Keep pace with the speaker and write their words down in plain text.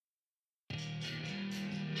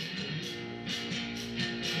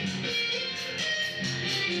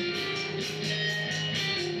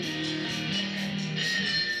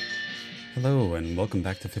Hello, and welcome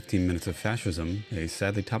back to 15 Minutes of Fascism, a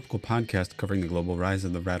sadly topical podcast covering the global rise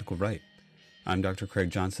of the radical right. I'm Dr. Craig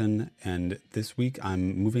Johnson, and this week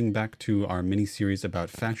I'm moving back to our mini-series about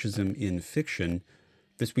fascism in fiction.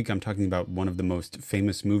 This week I'm talking about one of the most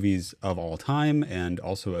famous movies of all time, and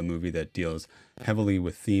also a movie that deals heavily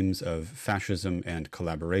with themes of fascism and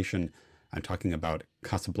collaboration. I'm talking about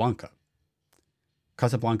Casablanca.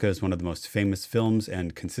 Casablanca is one of the most famous films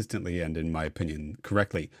and consistently, and in my opinion,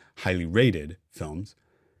 correctly, highly rated films.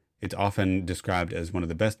 It's often described as one of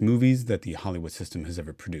the best movies that the Hollywood system has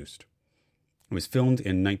ever produced. It was filmed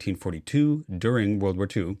in 1942 during World War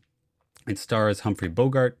II. It stars Humphrey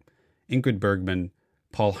Bogart, Ingrid Bergman,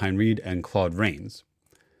 Paul Heinried, and Claude Rains.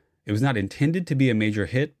 It was not intended to be a major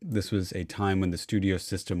hit. This was a time when the studio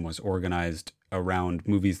system was organized around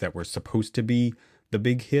movies that were supposed to be the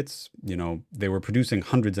big hits. You know, they were producing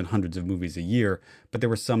hundreds and hundreds of movies a year, but there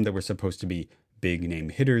were some that were supposed to be big name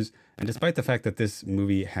hitters. And despite the fact that this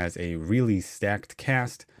movie has a really stacked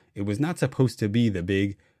cast, it was not supposed to be the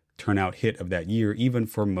big turnout hit of that year, even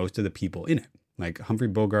for most of the people in it. Like Humphrey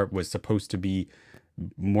Bogart was supposed to be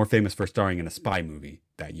more famous for starring in a spy movie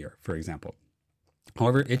that year, for example.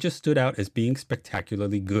 However, it just stood out as being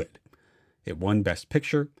spectacularly good. It won Best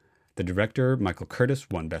Picture. The director, Michael Curtis,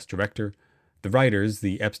 won Best Director. The writers,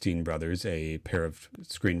 the Epstein brothers, a pair of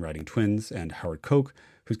screenwriting twins, and Howard Koch,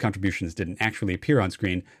 whose contributions didn't actually appear on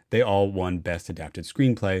screen, they all won Best Adapted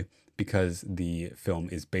Screenplay because the film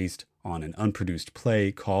is based on an unproduced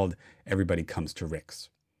play called Everybody Comes to Rick's.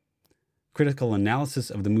 Critical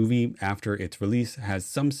analysis of the movie after its release has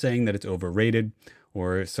some saying that it's overrated,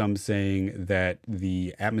 or some saying that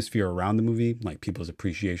the atmosphere around the movie, like people's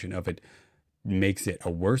appreciation of it, makes it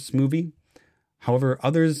a worse movie. However,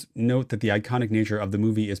 others note that the iconic nature of the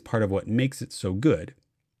movie is part of what makes it so good,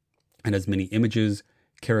 and has many images,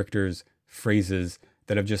 characters, phrases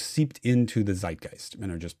that have just seeped into the zeitgeist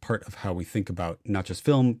and are just part of how we think about not just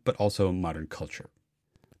film, but also modern culture.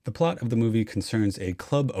 The plot of the movie concerns a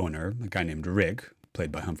club owner, a guy named Rick,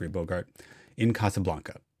 played by Humphrey Bogart, in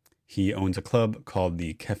Casablanca. He owns a club called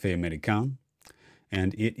the Café Américain,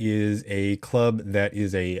 and it is a club that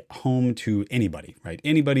is a home to anybody, right?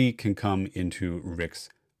 Anybody can come into Rick's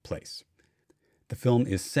place. The film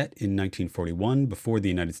is set in 1941, before the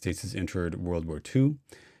United States has entered World War II,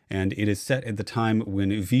 and it is set at the time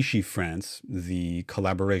when Vichy France, the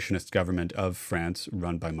collaborationist government of France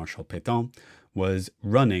run by Marshal Pétain, was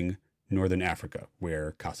running Northern Africa,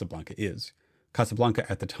 where Casablanca is. Casablanca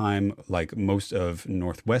at the time, like most of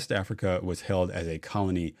Northwest Africa, was held as a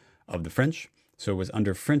colony of the French, so it was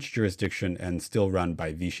under French jurisdiction and still run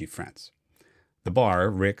by Vichy France. The bar,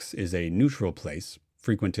 Rick's, is a neutral place,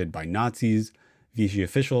 frequented by Nazis, Vichy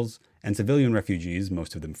officials, and civilian refugees,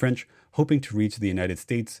 most of them French, hoping to reach the United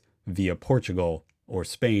States via Portugal or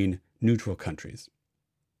Spain, neutral countries.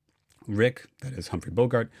 Rick, that is Humphrey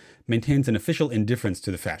Bogart, maintains an official indifference to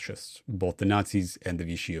the fascists, both the Nazis and the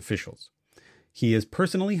Vichy officials. He is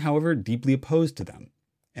personally, however, deeply opposed to them,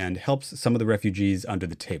 and helps some of the refugees under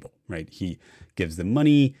the table, right? He gives them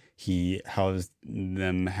money, he helps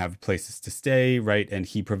them have places to stay, right? And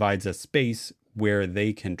he provides a space where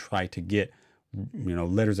they can try to get,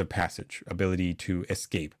 letters of passage, ability to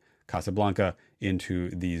escape Casablanca into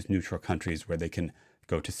these neutral countries where they can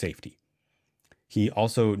go to safety. He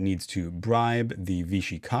also needs to bribe the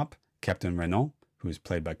Vichy cop, Captain Renault, who is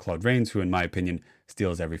played by Claude Rains, who in my opinion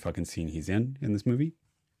steals every fucking scene he's in this movie.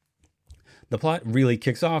 The plot really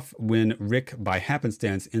kicks off when Rick, by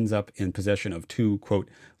happenstance, ends up in possession of two, quote,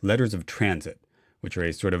 letters of transit, which are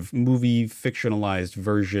a sort of movie fictionalized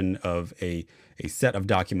version of a set of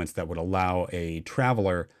documents that would allow a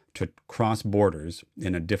traveler to cross borders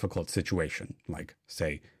in a difficult situation, like,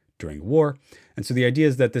 say, during war. And so the idea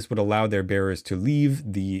is that this would allow their bearers to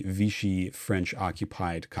leave the Vichy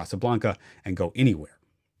French-occupied Casablanca and go anywhere.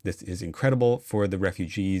 This is incredible for the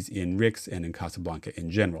refugees in Rick's and in Casablanca in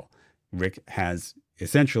general. Rick has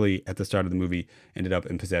essentially, at the start of the movie, ended up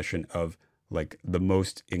in possession of like the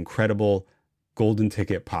most incredible golden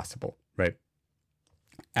ticket possible, right?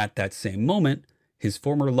 At that same moment, his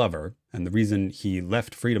former lover, and the reason he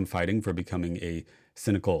left freedom fighting for becoming a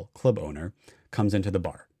cynical club owner, comes into the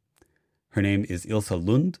bar. Her name is Ilsa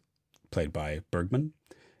Lund, played by Bergman,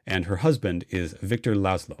 and her husband is Victor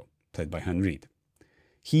Laszlo, played by Heinried.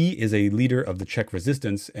 He is a leader of the Czech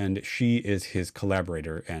resistance, and she is his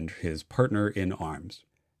collaborator and his partner in arms.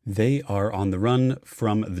 They are on the run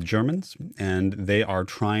from the Germans, and they are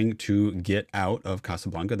trying to get out of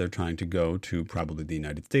Casablanca. They're trying to go to probably the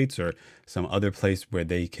United States or some other place where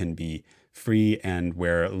they can be free and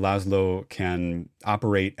where Laszlo can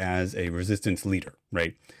operate as a resistance leader,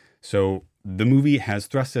 right? So the movie has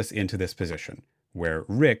thrust us into this position where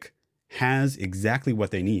Rick has exactly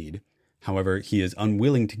what they need. However, he is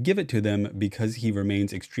unwilling to give it to them because he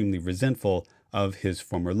remains extremely resentful of his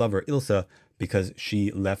former lover, Ilsa, because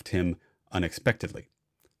she left him unexpectedly.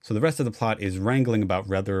 So the rest of the plot is wrangling about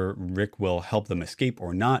whether Rick will help them escape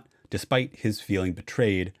or not, despite his feeling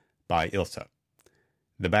betrayed by Ilsa.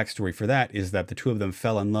 The backstory for that is that the two of them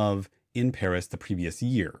fell in love in Paris the previous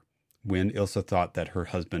year, when Ilsa thought that her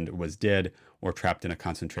husband was dead or trapped in a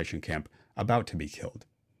concentration camp about to be killed.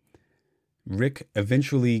 Rick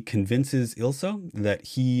eventually convinces Ilsa that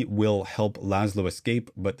he will help Laszlo escape,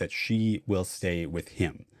 but that she will stay with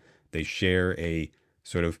him. They share a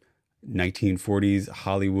sort of 1940s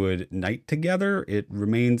Hollywood night together. It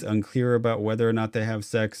remains unclear about whether or not they have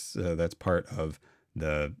sex. That's part of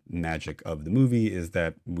the magic of the movie, is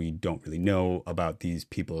that we don't really know about these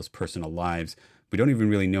people's personal lives. We don't even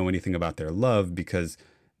really know anything about their love because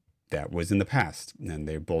that was in the past, and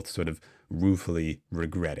they both sort of ruefully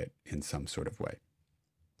regret it in some sort of way.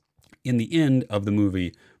 In the end of the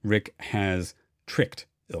movie, Rick has tricked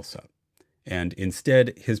Ilsa, and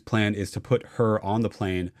instead his plan is to put her on the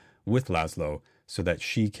plane with Laszlo so that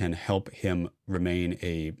she can help him remain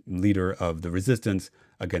a leader of the resistance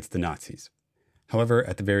against the Nazis. However,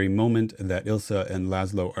 at the very moment that Ilsa and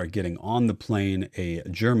Laszlo are getting on the plane, a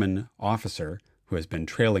German officer who has been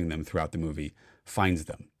trailing them throughout the movie finds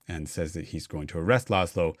them and says that he's going to arrest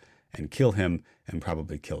Laszlo and kill him, and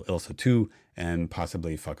probably kill Ilsa too, and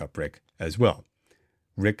possibly fuck up Rick as well.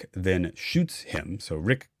 Rick then shoots him, so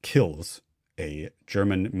Rick kills a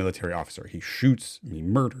German military officer. He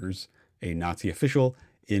murders a Nazi official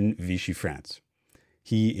in Vichy, France.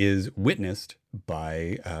 He is witnessed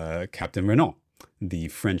by Captain Renault, the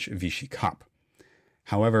French Vichy cop.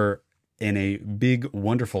 However, in a big,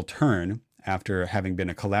 wonderful turn, after having been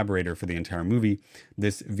a collaborator for the entire movie,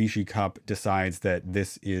 this Vichy cop decides that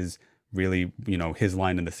this is really, his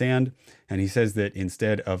line in the sand. And he says that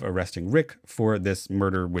instead of arresting Rick for this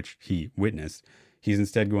murder, which he witnessed, he's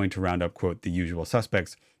instead going to round up, quote, the usual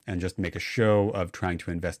suspects and just make a show of trying to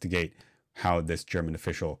investigate how this German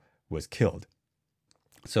official was killed.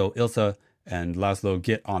 So Ilsa and Laszlo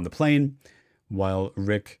get on the plane while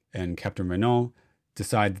Rick and Captain Renault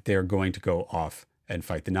decide that they're going to go off and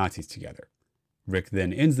fight the Nazis together. Rick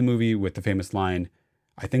then ends the movie with the famous line,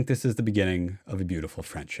 "I think this is the beginning of a beautiful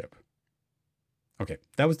friendship." Okay,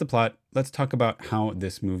 that was the plot. Let's talk about how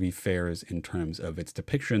this movie fares in terms of its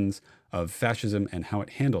depictions of fascism and how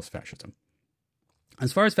it handles fascism.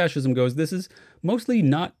 As far as fascism goes, this is mostly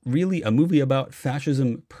not really a movie about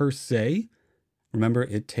fascism per se. Remember,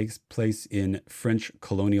 it takes place in French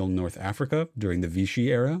colonial North Africa during the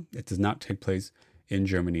Vichy era. It does not take place in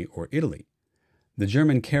Germany or Italy. The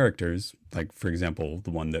German characters, like, for example,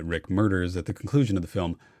 the one that Rick murders at the conclusion of the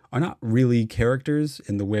film, are not really characters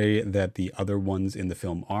in the way that the other ones in the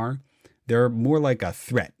film are. They're more like a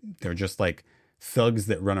threat. They're just like thugs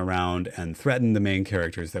that run around and threaten the main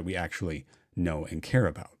characters that we actually know and care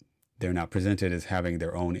about. They're not presented as having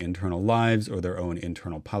their own internal lives or their own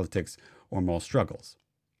internal politics or moral struggles.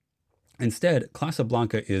 Instead,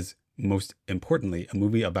 Casablanca is, most importantly, a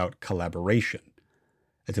movie about collaboration.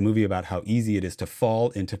 It's a movie about how easy it is to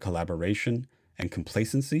fall into collaboration and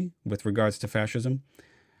complacency with regards to fascism,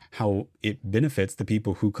 how it benefits the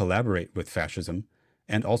people who collaborate with fascism,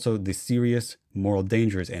 and also the serious moral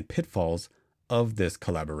dangers and pitfalls of this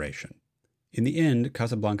collaboration. In the end,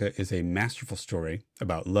 Casablanca is a masterful story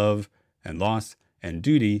about love and loss and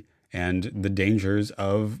duty and the dangers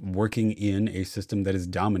of working in a system that is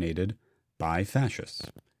dominated by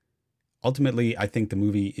fascists. Ultimately, I think the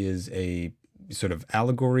movie is a sort of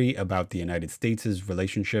allegory about the United States'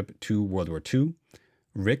 relationship to World War II.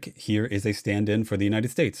 Rick here is a stand-in for the United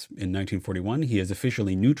States. In 1941, he is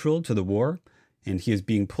officially neutral to the war, and he is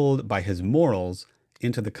being pulled by his morals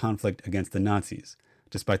into the conflict against the Nazis,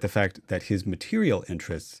 despite the fact that his material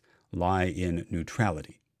interests lie in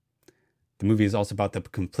neutrality. The movie is also about the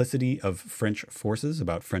complicity of French forces,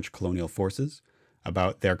 about French colonial forces,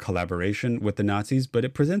 about their collaboration with the Nazis, but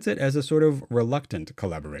it presents it as a sort of reluctant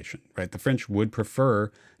collaboration, right? The French would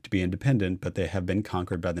prefer to be independent, but they have been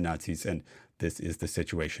conquered by the Nazis, and this is the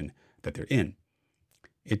situation that they're in.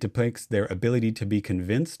 It depicts their ability to be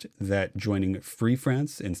convinced that joining Free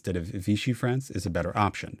France instead of Vichy France is a better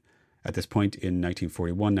option. At this point in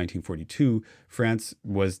 1941, 1942, France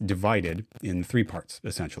was divided in three parts,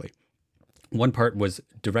 essentially. One part was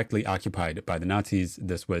directly occupied by the Nazis.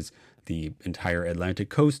 This was the entire Atlantic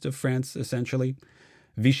coast of France, essentially.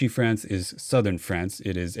 Vichy France is southern France.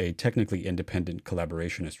 It is a technically independent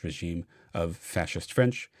collaborationist regime of fascist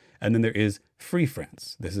French. And then there is Free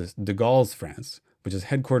France. This is de Gaulle's France, which is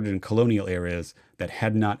headquartered in colonial areas that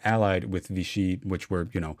had not allied with Vichy, which were,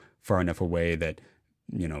 far enough away that,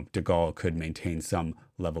 de Gaulle could maintain some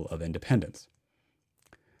level of independence.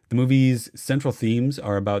 The movie's central themes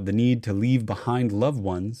are about the need to leave behind loved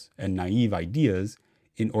ones and naive ideas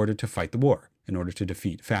in order to fight the war, in order to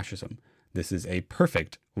defeat fascism. This is a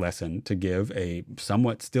perfect lesson to give a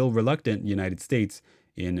somewhat still reluctant United States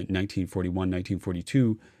in 1941,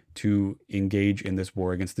 1942 to engage in this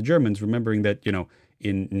war against the Germans, remembering that, in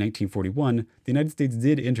 1941, the United States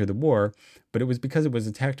did enter the war, but it was because it was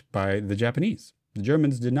attacked by the Japanese. The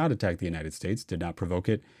Germans did not attack the United States, did not provoke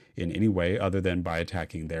it in any way other than by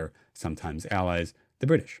attacking their sometimes allies, the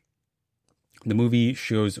British. The movie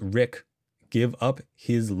shows Rick give up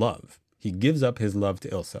his love. He gives up his love to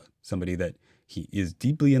Ilsa, somebody that he is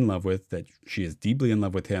deeply in love with, that she is deeply in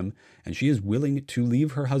love with him, and she is willing to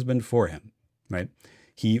leave her husband for him, right?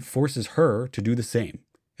 He forces her to do the same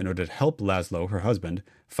in order to help Laszlo, her husband,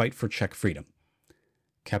 fight for Czech freedom.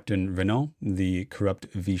 Captain Renault, the corrupt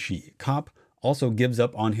Vichy cop, also gives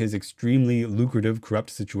up on his extremely lucrative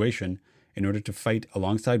corrupt situation in order to fight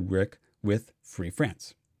alongside Rick with Free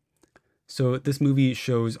France. So this movie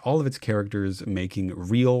shows all of its characters making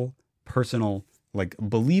real, personal,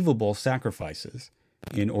 believable sacrifices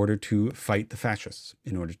in order to fight the fascists,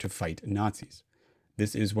 in order to fight Nazis.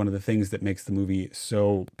 This is one of the things that makes the movie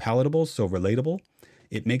so palatable, so relatable.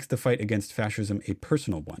 It makes the fight against fascism a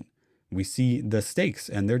personal one. We see the stakes,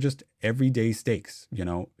 and they're just everyday stakes.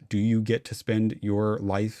 Do you get to spend your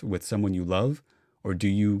life with someone you love, or do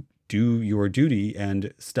you do your duty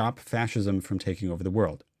and stop fascism from taking over the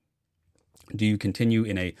world? Do you continue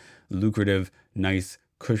in a lucrative, nice,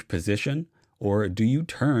 cush position, or do you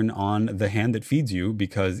turn on the hand that feeds you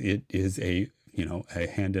because it is a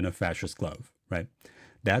hand in a fascist glove, right?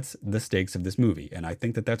 That's the stakes of this movie. And I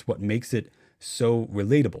think that that's what makes it so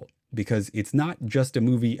relatable, because it's not just a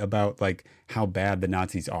movie about how bad the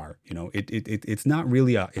Nazis are. It's not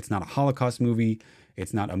a Holocaust movie.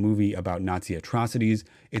 It's not a movie about Nazi atrocities.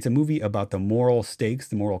 It's a movie about the moral stakes,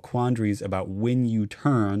 the moral quandaries about when you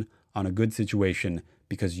turn on a good situation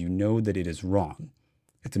because you know that it is wrong.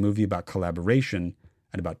 It's a movie about collaboration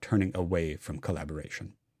and about turning away from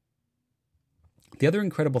collaboration. The other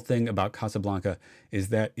incredible thing about Casablanca is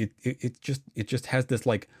that it just has this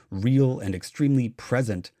real and extremely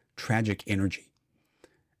present tragic energy.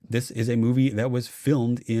 This is a movie that was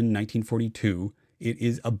filmed in 1942. It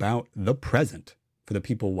is about the present for the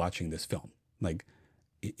people watching this film.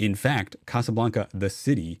 In fact, Casablanca, the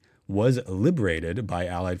city, was liberated by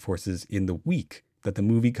Allied forces in the week that the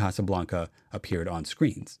movie Casablanca appeared on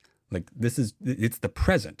screens. It's the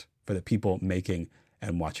present for the people making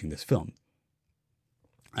and watching this film.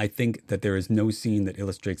 I think that there is no scene that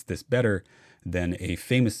illustrates this better than a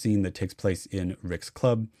famous scene that takes place in Rick's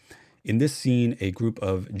club. In this scene, a group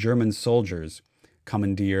of German soldiers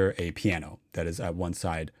commandeer a piano that is at one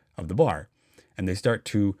side of the bar, and they start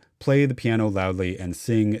to play the piano loudly and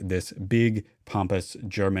sing this big, pompous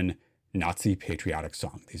German Nazi patriotic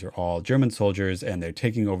song. These are all German soldiers, and they're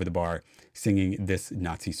taking over the bar singing this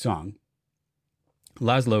Nazi song.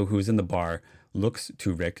 Laszlo, who is in the bar, looks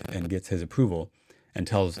to Rick and gets his approval and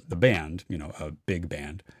tells the band, a big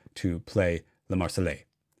band, to play La Marseillaise,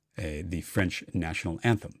 the French national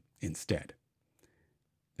anthem, instead.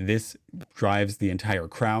 This drives the entire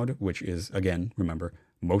crowd, which is, again, remember,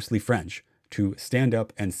 mostly French, to stand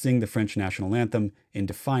up and sing the French national anthem in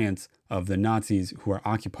defiance of the Nazis who are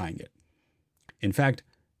occupying it. In fact,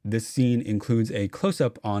 this scene includes a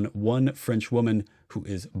close-up on one French woman who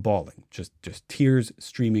is bawling, just tears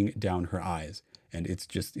streaming down her eyes. And it's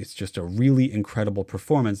just a really incredible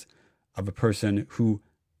performance of a person who,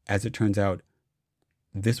 as it turns out,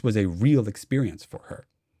 this was a real experience for her.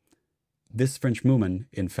 This French woman,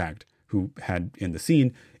 in fact, who had, in the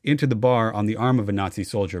scene, entered the bar on the arm of a Nazi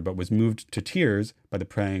soldier but was moved to tears by the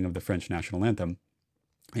playing of the French national anthem,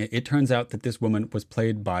 it turns out that this woman was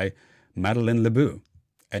played by Madeleine Lebeau,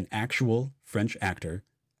 an actual French actor,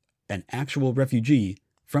 an actual refugee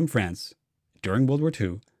from France during World War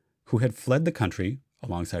II, who had fled the country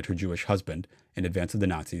alongside her Jewish husband in advance of the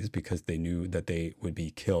Nazis because they knew that they would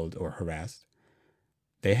be killed or harassed.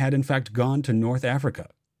 They had, in fact, gone to North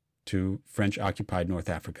Africa, to French-occupied North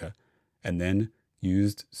Africa, and then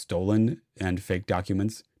used stolen and fake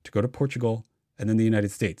documents to go to Portugal and then the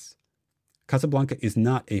United States. Casablanca is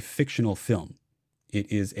not a fictional film. It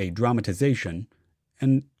is a dramatization,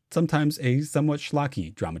 and sometimes a somewhat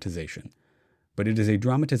schlocky dramatization. But it is a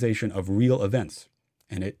dramatization of real events,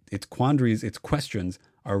 and its quandaries, its questions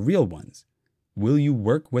are real ones. Will you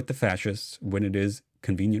work with the fascists when it is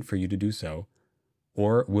convenient for you to do so,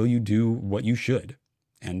 or will you do what you should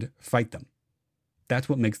and fight them? That's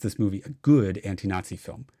what makes this movie a good anti-Nazi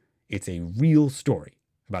film. It's a real story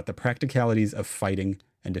about the practicalities of fighting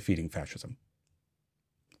and defeating fascism.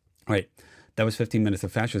 All right, that was 15 Minutes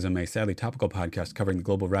of Fascism, a sadly topical podcast covering the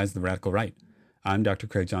global rise of the radical right. I'm Dr.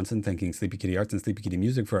 Craig Johnson, thanking Sleepy Kitty Arts and Sleepy Kitty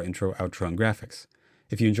Music for our intro, outro, and graphics.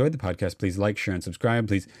 If you enjoyed the podcast, please like, share, and subscribe.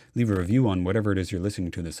 Please leave a review on whatever it is you're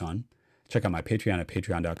listening to this on. Check out my Patreon at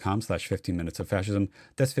patreon.com/15 Minutes of Fascism.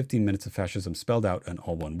 That's 15 Minutes of Fascism spelled out and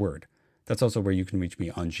all one word. That's also where you can reach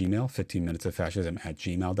me on Gmail, 15 Minutes of Fascism at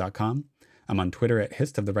gmail.com. I'm on Twitter at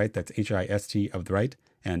Hist of the Right, that's HIST of the Right,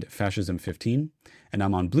 and Fascism15. And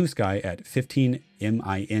I'm on Blue Sky at 15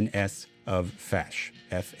 MINS of Fash,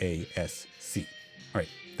 FASC. All right,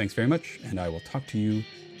 thanks very much, and I will talk to you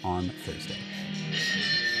on Thursday.